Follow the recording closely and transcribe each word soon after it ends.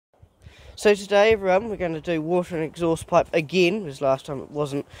So today, everyone, we're going to do water and exhaust pipe again, because last time it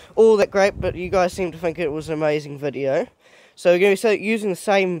wasn't all that great, but you guys seem to think it was an amazing video. So we're going to be using the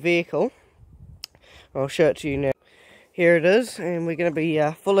same vehicle. I'll show it to you now. Here it is, and we're going to be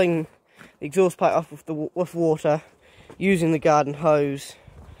filling the exhaust pipe up with water, using the garden hose.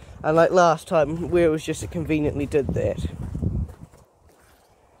 And like last time, where it was just it conveniently did that.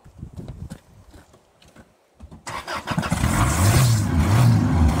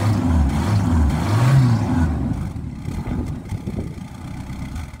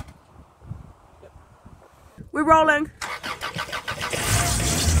 We're rolling.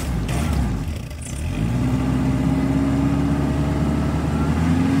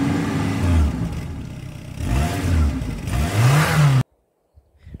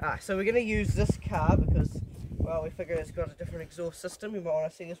 So we're going to use this car because, well, we figure it's got a different exhaust system. You might want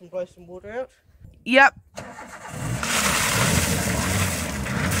to see this one blow some water out. Yep.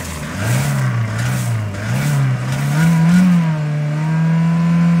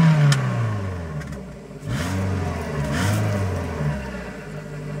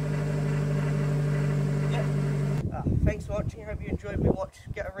 Thanks for watching. I hope you enjoyed me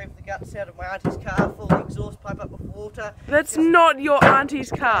get a rev the guts out of my auntie's car, full the exhaust pipe up with water. That's not your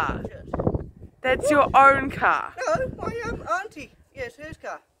auntie's car. That's your own car. No, my auntie. Yeah, it's her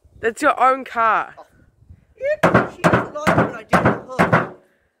car. That's your own car. Oh. Yeah, she doesn't like it when I do the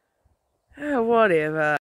hood. Whatever.